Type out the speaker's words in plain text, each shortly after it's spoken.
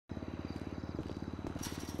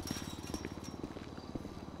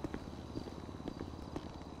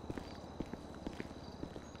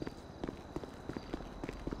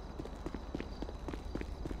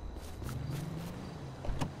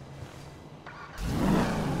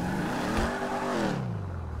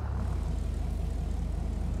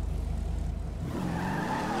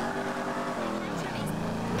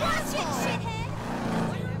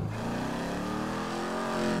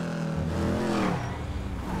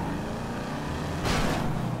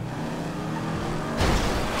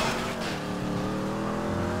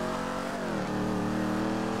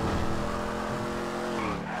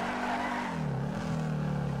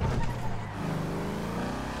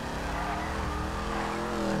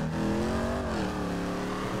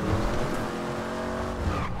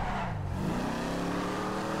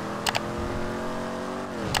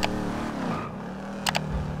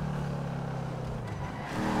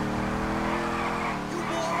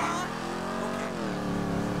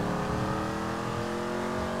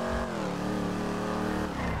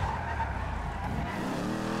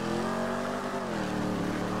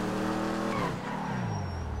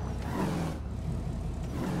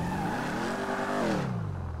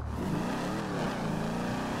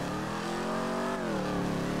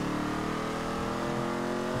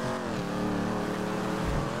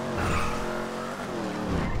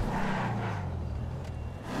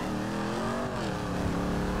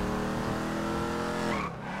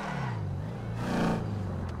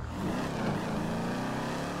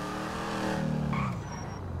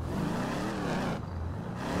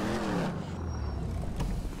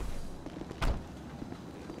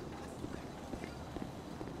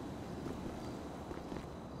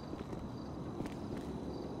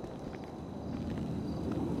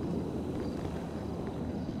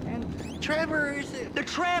Trevor is...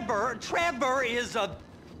 Trevor is a...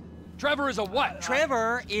 Trevor is a what?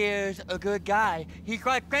 Trevor is a good guy. He's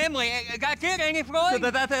like family. That's it, ain't he, Floyd?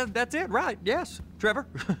 That's it, right, yes, Trevor.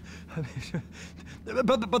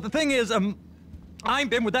 but the thing is, I ain't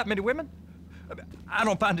been with that many women. I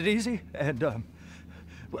don't find it easy, and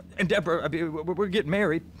Deborah, I mean, we're getting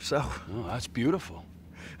married, so... Oh, that's beautiful.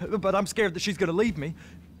 But I'm scared that she's gonna leave me.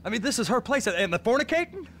 I mean, this is her place, and the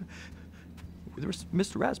fornicating? There's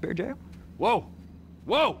Mr. Raspberry Jam. Whoa,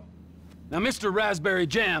 whoa! Now, Mr. Raspberry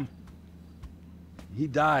Jam, he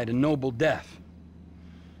died a noble death,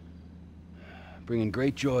 bringing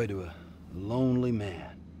great joy to a lonely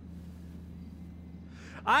man.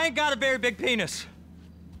 I ain't got a very big penis.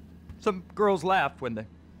 Some girls laugh when they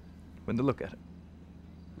look at it.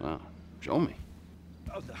 Wow, show me.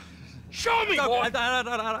 Oh, Show me, boy!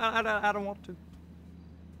 I don't want to.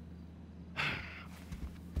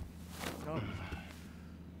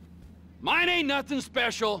 Mine ain't nothing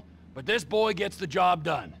special, but this boy gets the job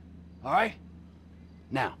done. All right?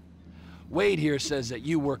 Now, Wade here says that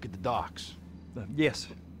you work at the docks. Yes.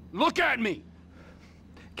 Look at me!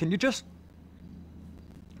 Can you just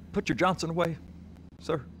put your Johnson away,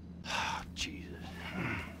 sir? Oh, Jesus.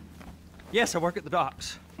 Yes, I work at the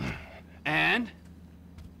docks. And?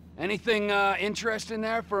 Anything interesting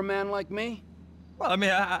there for a man like me? Well, I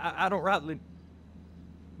mean, I don't rightly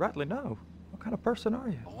know. What kind of person are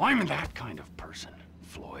you? Oh, I'm that kind of person,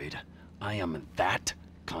 Floyd. I am that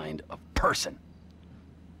kind of person.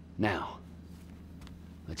 Now,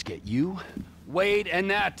 let's get you, Wade,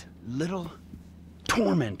 and that little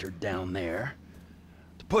tormentor down there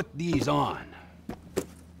to put these on.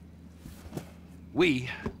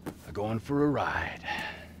 We are going for a ride.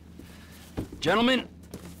 Gentlemen,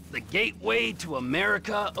 the gateway to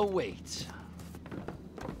America awaits.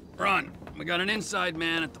 Ron, we got an inside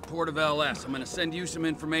man at the port of LS. I'm gonna send you some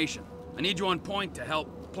information. I need you on point to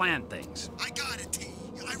help plan things. I got it, T.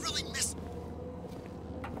 I really miss...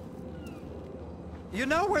 You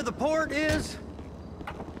know where the port is?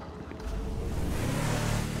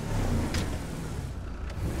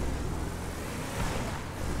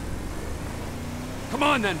 Come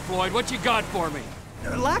on then, Floyd, what you got for me?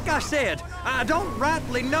 Like I said, I don't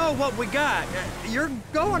rightly know what we got. You're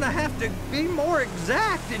going to have to be more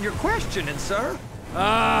exact in your questioning, sir.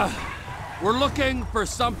 We're looking for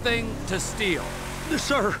something to steal.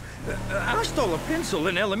 Sir, I stole a pencil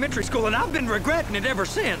in elementary school, and I've been regretting it ever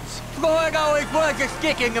since. Floyd always was a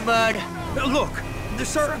stick in the mud. Look,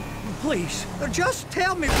 sir, please, just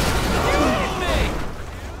tell me...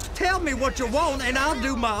 Tell me what you want, and I'll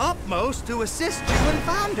do my utmost to assist you in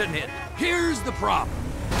finding it. Here's the problem.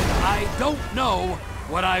 I don't know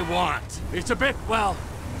what I want. It's a bit, well,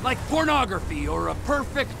 like pornography or a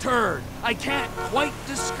perfect turd. I can't quite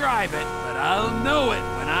describe it, but I'll know it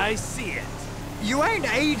when I see it. You ain't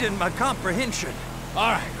aiding my comprehension.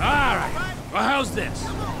 All right. Well, how's this?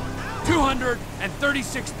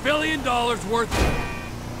 $236 billion worth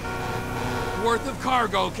of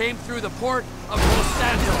cargo came through the port of Los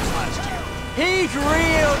Angeles last year. He's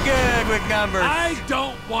real good with numbers. I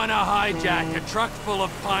don't want to hijack a truck full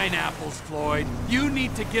of pineapples, Floyd. You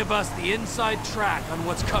need to give us the inside track on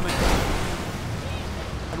what's coming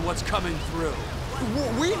through.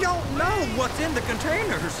 We don't know what's in the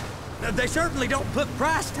containers. They certainly don't put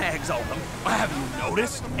price tags on them. Have you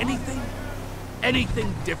noticed anything?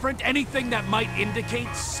 Anything different? Anything that might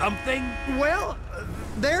indicate something? Well,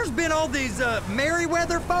 there's been all these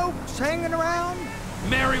Merryweather folks hanging around.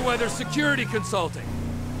 Merryweather Security Consulting.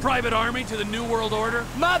 Private army to the New World Order.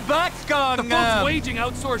 My butt's gone The folks waging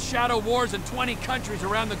outsourced shadow wars in 20 countries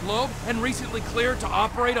around the globe and recently cleared to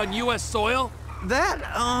operate on U.S. soil. That,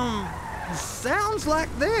 sounds like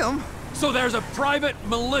them. So there's a private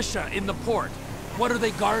militia in the port. What are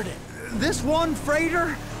they guarding? This one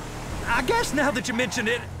freighter? I guess now that you mention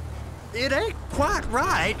it, it ain't quite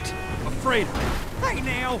right. A freighter. Hey,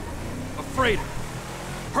 now. A freighter.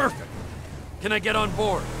 Perfect. Can I get on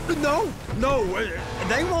board? No,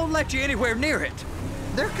 they won't let you anywhere near it.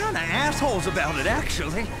 They're kind of assholes about it,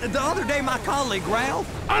 actually. The other day, my colleague, Ralph...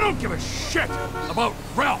 I don't give a shit about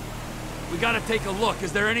Ralph. We gotta take a look.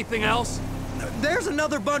 Is there anything else? There's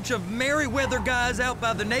another bunch of Merryweather guys out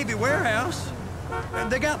by the Navy warehouse.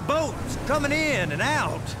 They got boats coming in and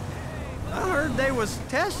out. I heard they was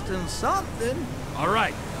testing something. All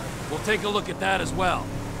right. We'll take a look at that as well.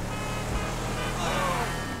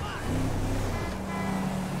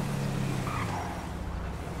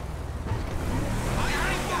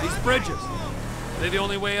 These bridges, are they the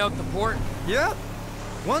only way out the port? Yep.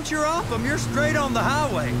 Once you're off them, you're straight on the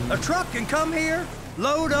highway. A truck can come here,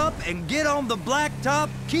 load up, and get on the blacktop,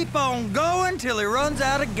 keep on going till he runs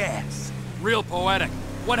out of gas. Real poetic.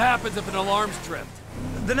 What happens if an alarm's tripped?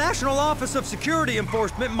 The National Office of Security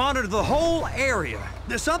Enforcement monitors the whole area.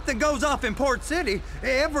 If something goes off in Port City,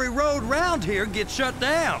 every road round here gets shut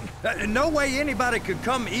down. No way anybody could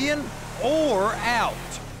come in or out.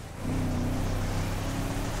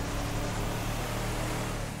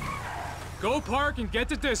 Go park and get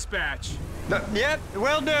to dispatch. Yep,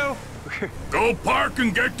 will do. Go park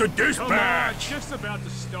and get to Come on, dispatch! just about to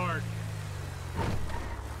start.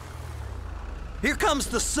 Here comes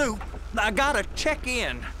the soup. I gotta check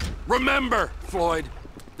in. Remember, Floyd,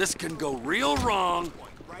 this can go real wrong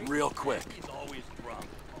real quick.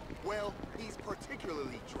 Well, he's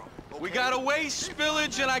particularly drunk. We got a waste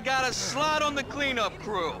spillage and I got a slot on the cleanup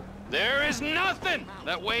crew. There is nothing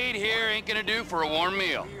that Wade here ain't gonna do for a warm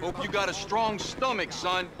meal. Hope you got a strong stomach,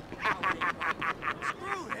 son.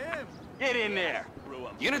 Get in there.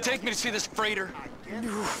 You gonna take me to see this freighter?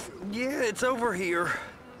 Yeah, it's over here.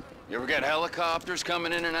 You ever get helicopters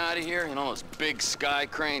coming in and out of here? You know, those big sky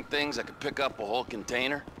crane things that could pick up a whole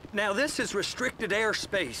container? Now, this is restricted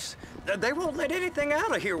airspace. They won't let anything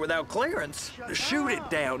out of here without clearance. Shoot it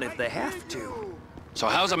down if they have to. So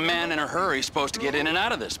how's a man in a hurry supposed to get in and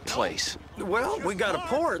out of this place? Well, we got a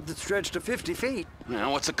port that's stretched to 50 feet. You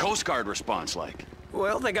know, what's the Coast Guard response like?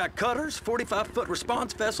 Well, they got cutters, 45-foot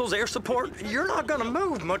response vessels, air support. You're not gonna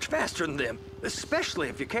move much faster than them, especially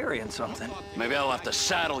if you're carrying something. Maybe I'll have to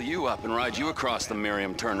saddle you up and ride you across the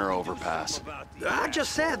Miriam Turner overpass. I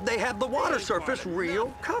just said they have the water surface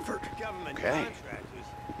real covered. Okay.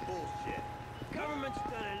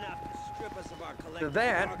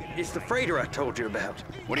 That is the freighter I told you about.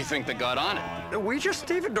 What do you think they got on it? We just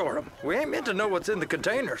stevedore them. We ain't meant to know what's in the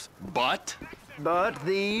containers. But? But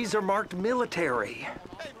these are marked military.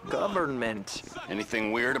 Government.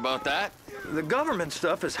 Anything weird about that? The government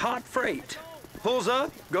stuff is hot freight. Pulls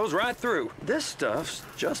up, goes right through. This stuff's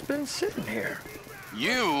just been sitting here.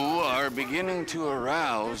 You are beginning to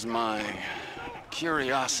arouse my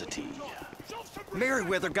curiosity.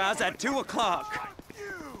 Merriweather guys at 2 o'clock.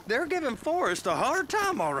 They're giving Forrest a hard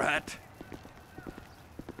time, all right.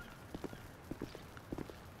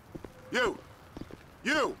 You!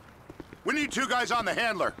 We need 2 guys on the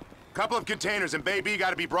handler. Couple of containers and Bay B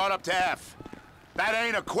gotta be brought up to F. That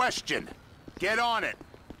ain't a question. Get on it.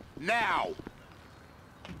 Now!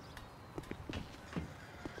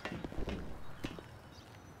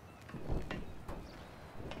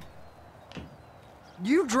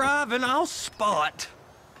 You drive and I'll spot.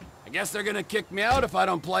 I guess they're gonna kick me out if I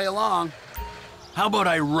don't play along. How about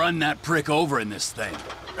I run that prick over in this thing?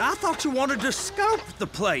 I thought you wanted to scope the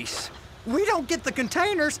place. We don't get the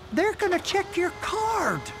containers, they're gonna check your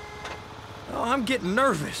card. Oh, I'm getting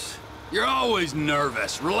nervous. You're always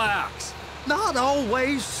nervous. Relax. Not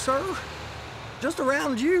always, sir. Just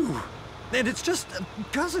around you. And it's just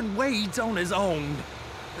Cousin Wade's on his own.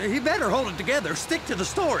 He better hold it together, stick to the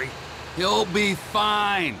story. He'll be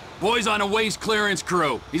fine. Boy's on a waste clearance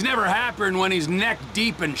crew. He's never happier than when he's neck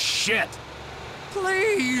deep in shit.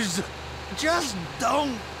 Please, just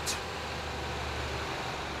don't.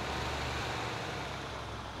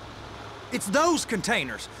 It's those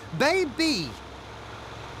containers. Baby.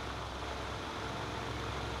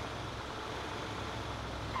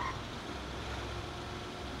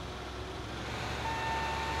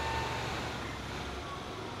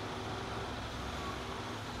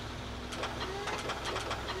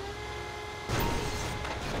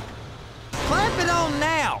 Clamp it on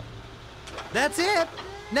now. That's it.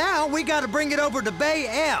 Now we gotta bring it over to Bay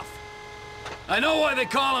F. I know why they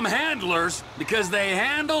call them handlers, because they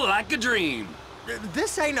handle like a dream.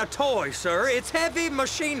 This ain't a toy, sir. It's heavy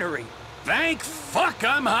machinery. Thank fuck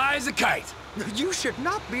I'm high as a kite. You should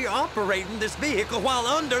not be operating this vehicle while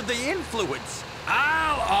under the influence.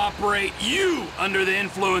 I'll operate you under the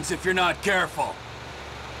influence if you're not careful.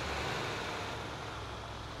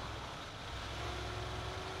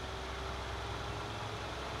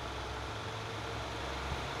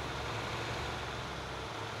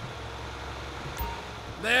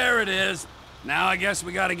 There it is. Now I guess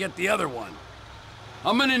we gotta get the other one.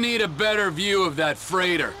 I'm gonna need a better view of that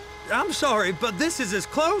freighter. I'm sorry, but this is as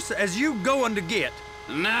close as you going to get.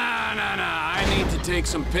 Nah. I need to take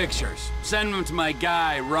some pictures. Send them to my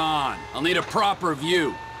guy, Ron. I'll need a proper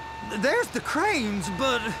view. There's the cranes,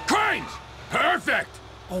 but... Cranes! Perfect!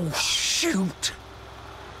 Oh, shoot!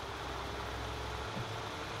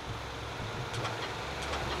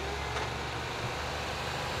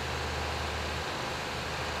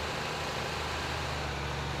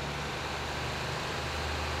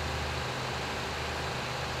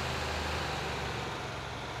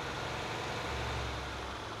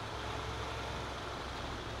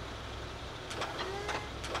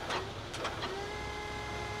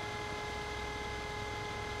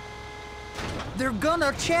 They're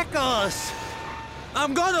gonna check us.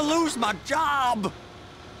 I'm gonna lose my job.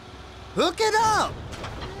 Hook it up.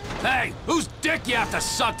 Hey, whose dick you have to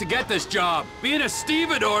suck to get this job? Being a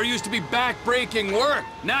stevedore used to be back-breaking work.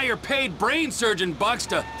 Now you're paid brain surgeon bucks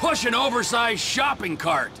to push an oversized shopping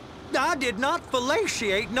cart. I did not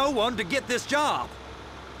fellatiate no one to get this job.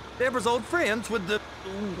 Deborah's old friends with the...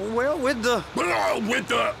 well, with the...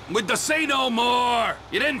 With the say no more.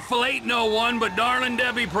 You didn't fillet no one, but darling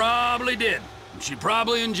Debbie probably did. And she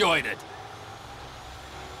probably enjoyed it.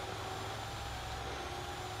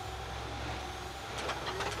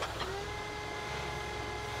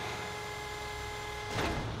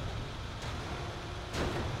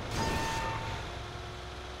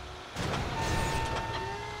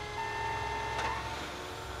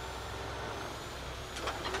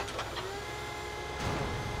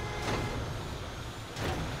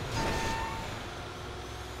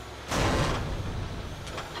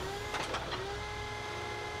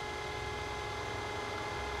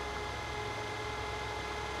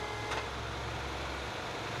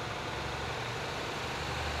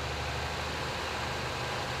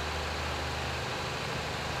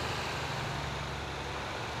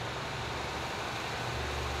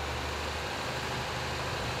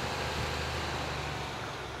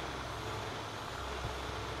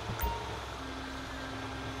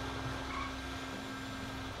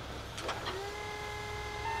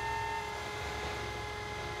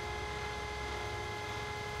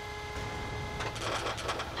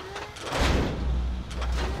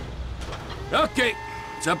 Okay,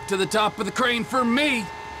 it's up to the top of the crane for me.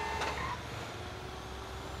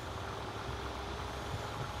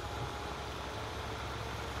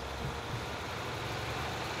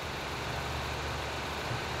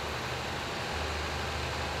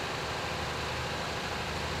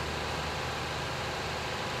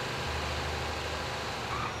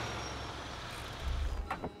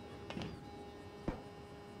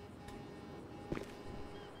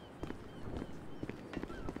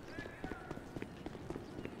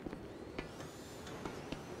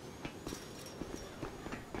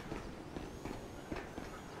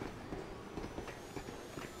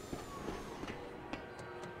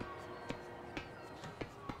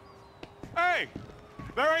 Hey!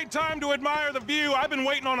 There ain't time to admire the view. I've been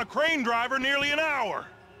waiting on a crane driver nearly an hour.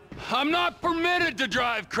 I'm not permitted to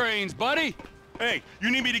drive cranes, buddy. Hey, you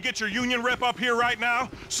need me to get your union rep up here right now?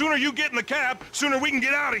 Sooner you get in the cab, sooner we can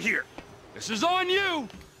get out of here. This is on you.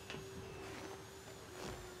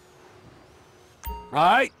 All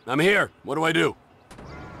right, I'm here. What do I do?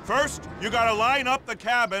 First, you gotta line up the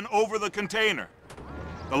cabin over the container.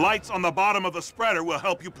 The lights on the bottom of the spreader will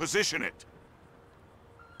help you position it.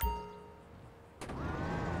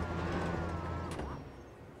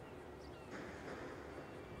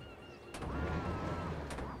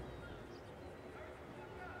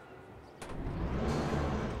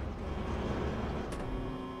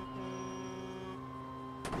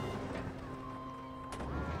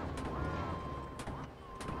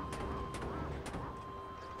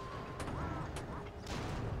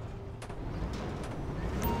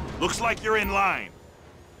 Looks like you're in line.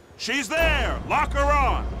 She's there! Lock her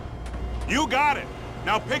on! You got it!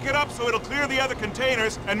 Now pick it up so it'll clear the other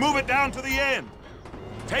containers and move it down to the end.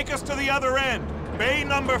 Take us to the other end, bay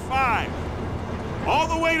number 5. All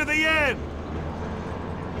the way to the end!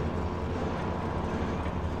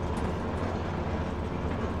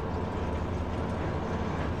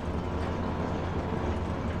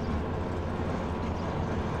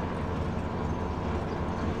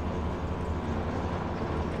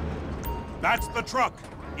 That's the truck.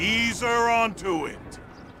 Ease her onto it.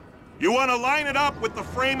 You want to line it up with the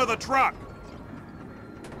frame of the truck.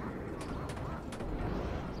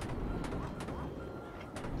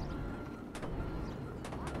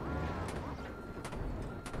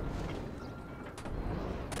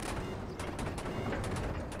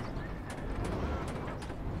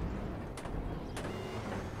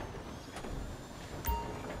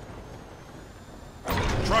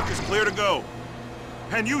 Truck is clear to go.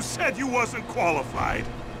 And you said you wasn't qualified.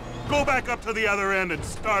 Go back up to the other end and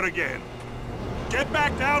start again. Get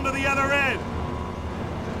back down to the other end.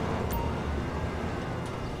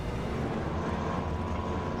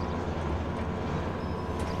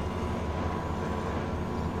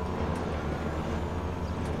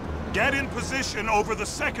 Get in position over the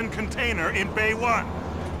second container in Bay 1.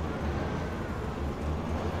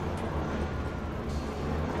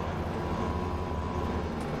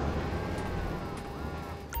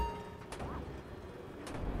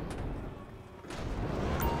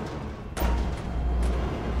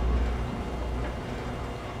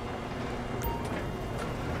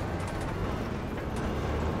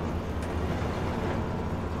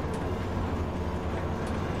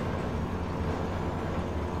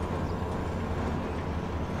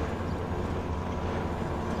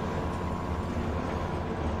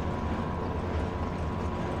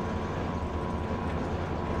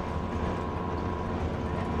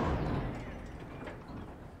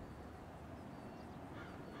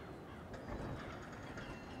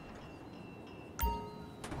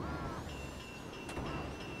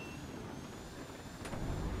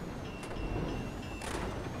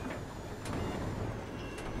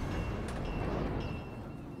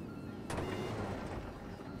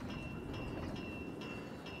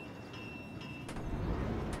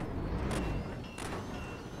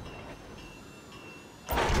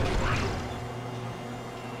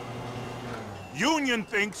 Union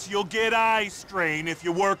thinks you'll get eye strain if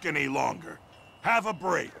you work any longer. Have a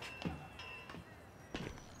break.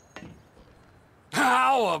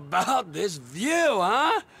 How about this view,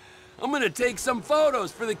 huh? I'm gonna take some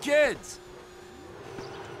photos for the kids.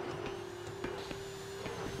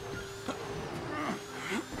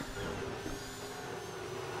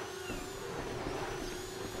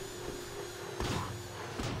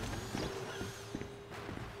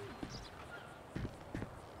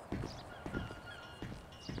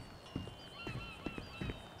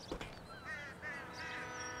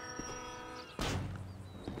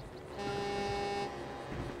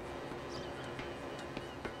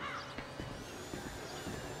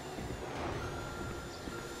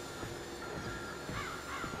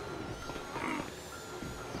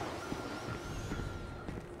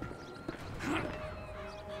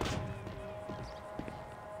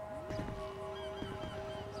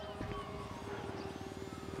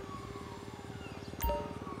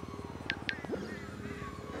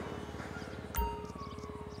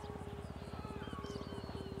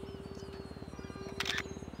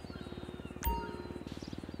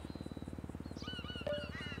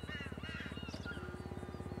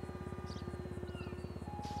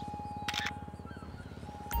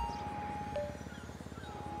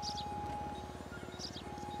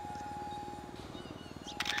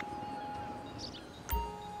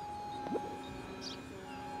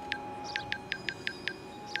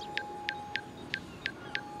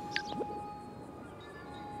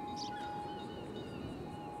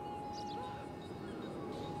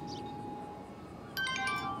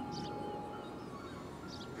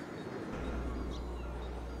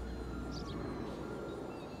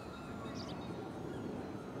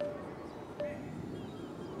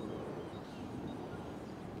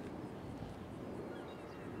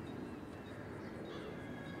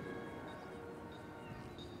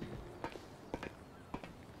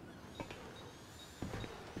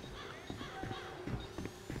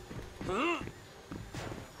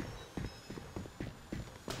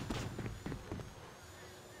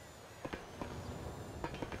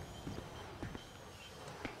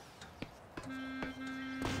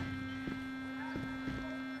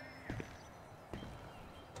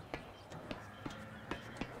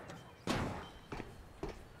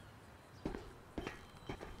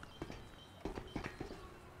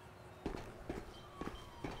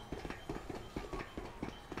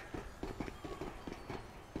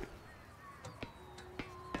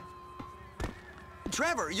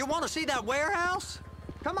 Trevor, you want to see that warehouse?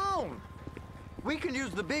 Come on. We can use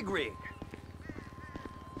the big rig.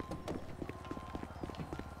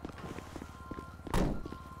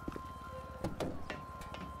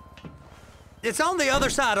 It's on the other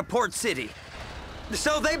side of Port City.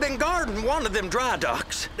 So they've been guarding one of them dry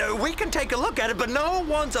docks. We can take a look at it, but no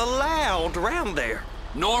one's allowed around there.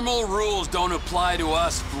 Normal rules don't apply to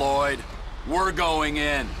us, Floyd. We're going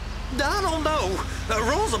in. I don't know.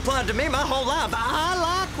 Rules applied to me my whole life. I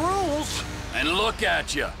like rules. And look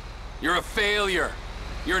at you. You're a failure.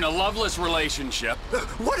 You're in a loveless relationship.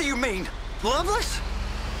 What do you mean? Loveless?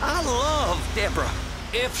 I love Deborah.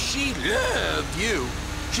 If she loved you,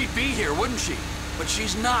 she'd be here, wouldn't she? But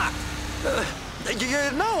she's not.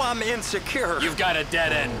 You know I'm insecure. You've got a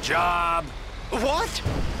dead-end job. What?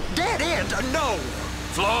 Dead end? No.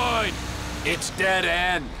 Floyd, it's dead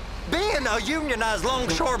end. Being a unionized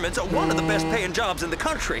longshoreman's one of the best paying jobs in the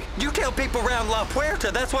country. You tell people around La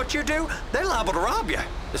Puerta that's what you do, they're liable to rob you.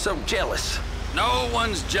 They're so jealous. No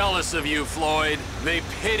one's jealous of you, Floyd. They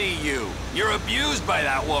pity you. You're abused by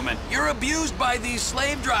that woman. You're abused by these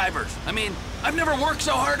slave drivers. I mean, I've never worked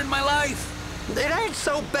so hard in my life. It ain't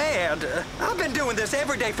so bad. I've been doing this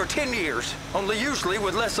every day for 10 years, only usually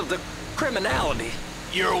with less of the criminality.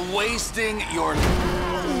 You're wasting your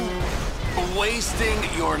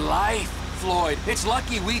life, Floyd. It's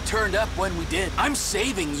lucky we turned up when we did. I'm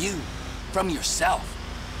saving you from yourself.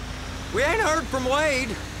 We ain't heard from Wade.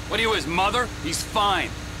 What are you, his mother? He's fine.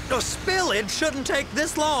 A spillage shouldn't take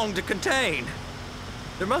this long to contain.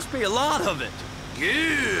 There must be a lot of it.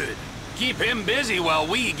 Good. Keep him busy while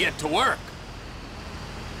we get to work.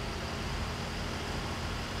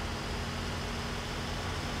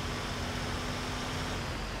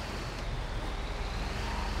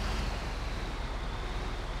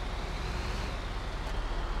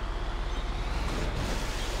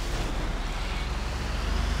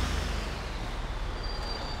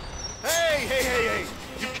 Hey!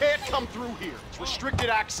 You can't come through here. It's restricted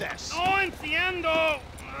access. No entiendo.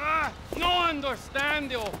 No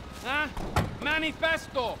understando. Huh?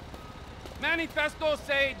 Manifesto. Manifesto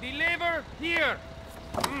say deliver here.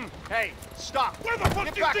 Hey, stop. Where the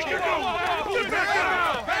fuck do you think you're going? Back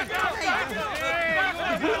out!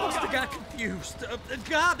 confused. The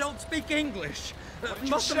guy don't speak English.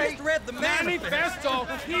 Must have misread the manifesto.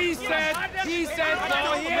 He said,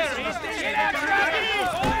 no, he is. Get out,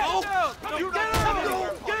 Trevor! You get him!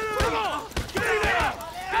 Get him! Get him!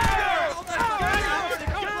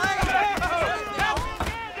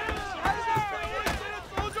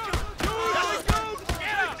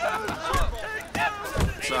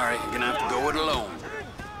 Sorry, you're gonna have to go it alone.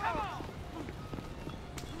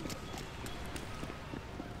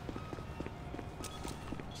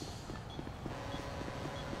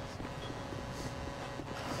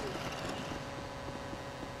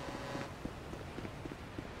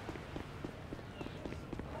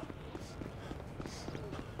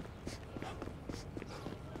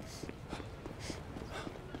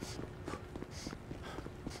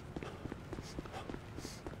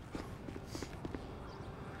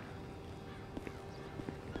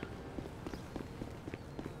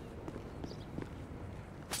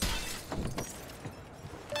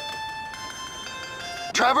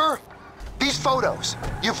 Trevor, these photos,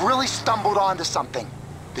 you've really stumbled onto something.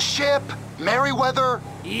 The ship, Merryweather.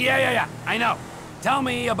 Yeah, I know. Tell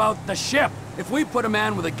me about the ship. If we put a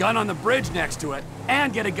man with a gun on the bridge next to it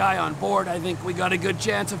and get a guy on board, I think we got a good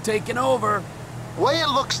chance of taking over. Way it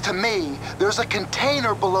looks to me, there's a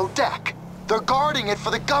container below deck. They're guarding it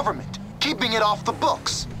for the government, keeping it off the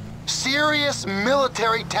books. Serious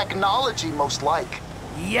military technology, most like.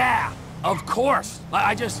 Yeah, of course.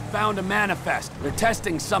 I just found a manifest. They're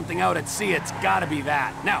testing something out at sea. It's gotta be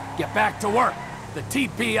that. Now, get back to work. The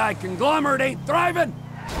TPI conglomerate ain't thriving.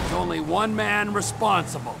 There's only one man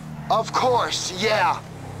responsible. Of course, yeah.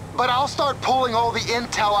 But I'll start pulling all the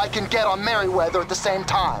intel I can get on Merryweather at the same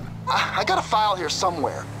time. I got a file here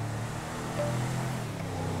somewhere.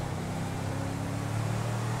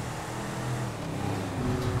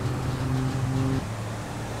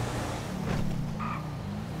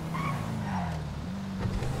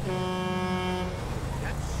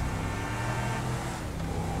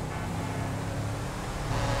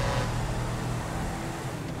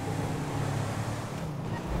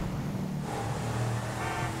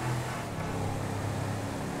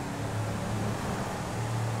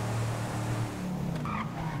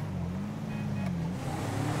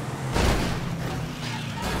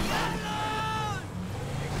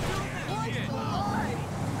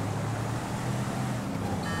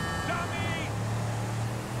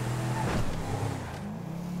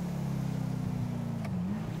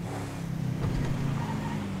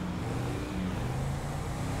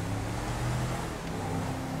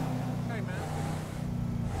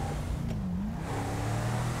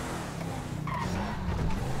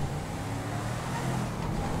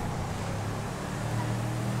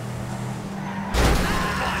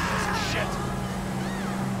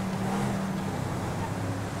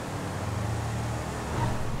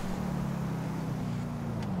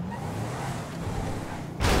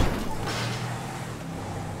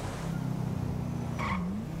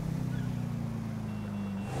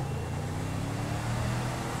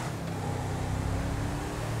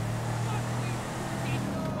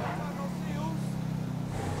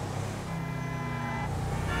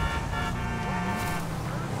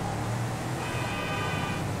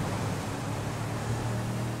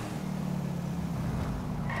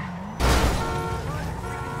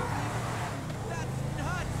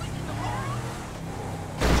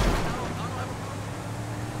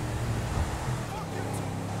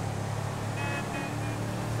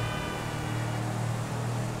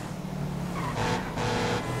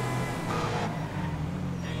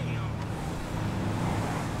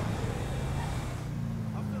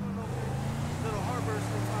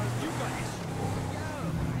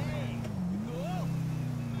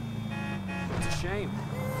 Shame.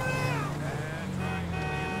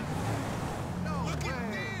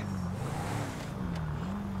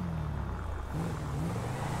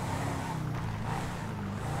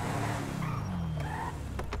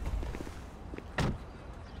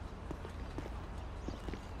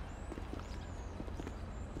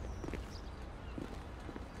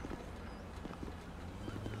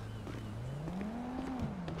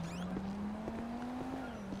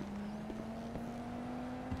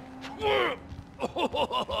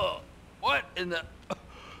 What in the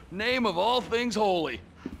name of all things holy?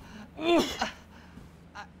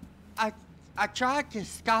 I tried to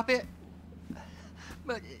stop it,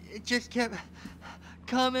 but it just kept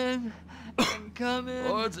coming and coming.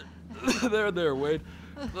 Oh, it's there, Wade.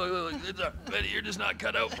 Look, Betty, you're just not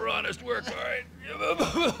cut out for honest work, all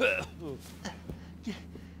right?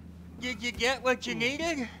 Did you get what you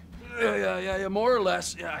needed? Yeah, more or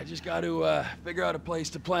less. Yeah, I just got to figure out a place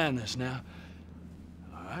to plan this now.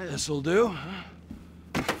 All right, this'll do.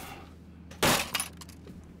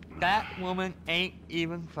 That woman ain't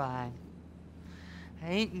even fine.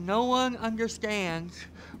 Ain't no one understands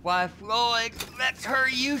why Floyd lets her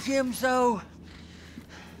use him so.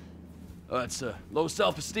 It's low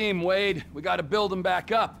self-esteem, Wade. We gotta build him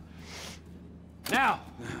back up. Now.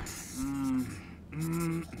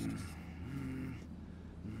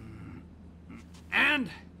 And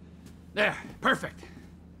there, perfect.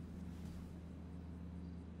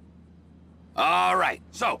 All right,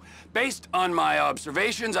 so, based on my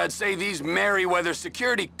observations, I'd say these Merryweather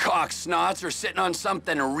security cocksnots are sitting on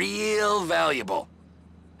something real valuable.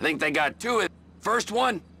 I think they got two of them. First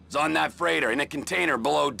one is on that freighter in a container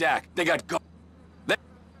below deck. They got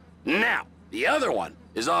Now, the other one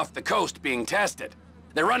is off the coast being tested.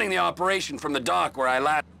 They're running the operation from the dock where I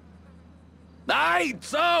last... Aye,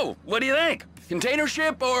 so, what do you think? Container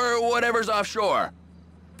ship or whatever's offshore?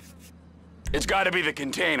 It's gotta be the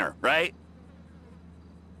container, right?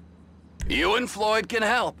 You and Floyd can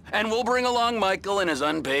help, and we'll bring along Michael and his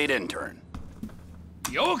unpaid intern.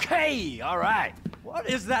 Okay, all right. What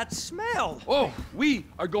is that smell? Oh, we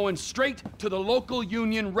are going straight to the local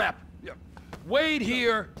union rep. Wade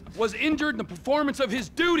here was injured in the performance of his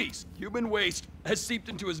duties. Human waste has seeped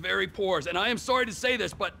into his very pores, and I am sorry to say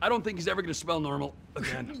this, but I don't think he's ever gonna smell normal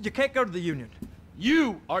again. You can't go to the union.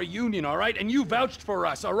 You are union, all right? And you vouched for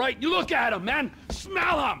us, all right? You look at him, man.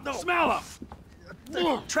 Smell him. No. Smell him.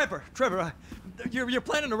 Trevor, you're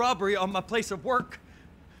planning a robbery on my place of work.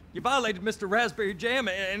 You violated Mr. Raspberry Jam,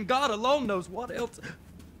 and God alone knows what else.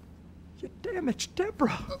 You damaged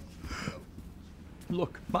Deborah.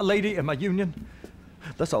 Look, my lady and my union,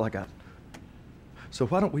 that's all I got. So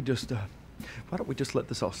why don't we just let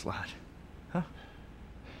this all slide, huh?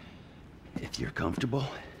 If you're comfortable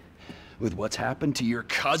with what's happened to your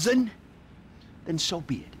cousin, then so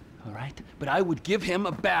be it, all right? But I would give him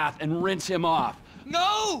a bath and rinse him off.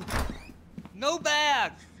 No! No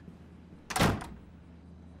baths!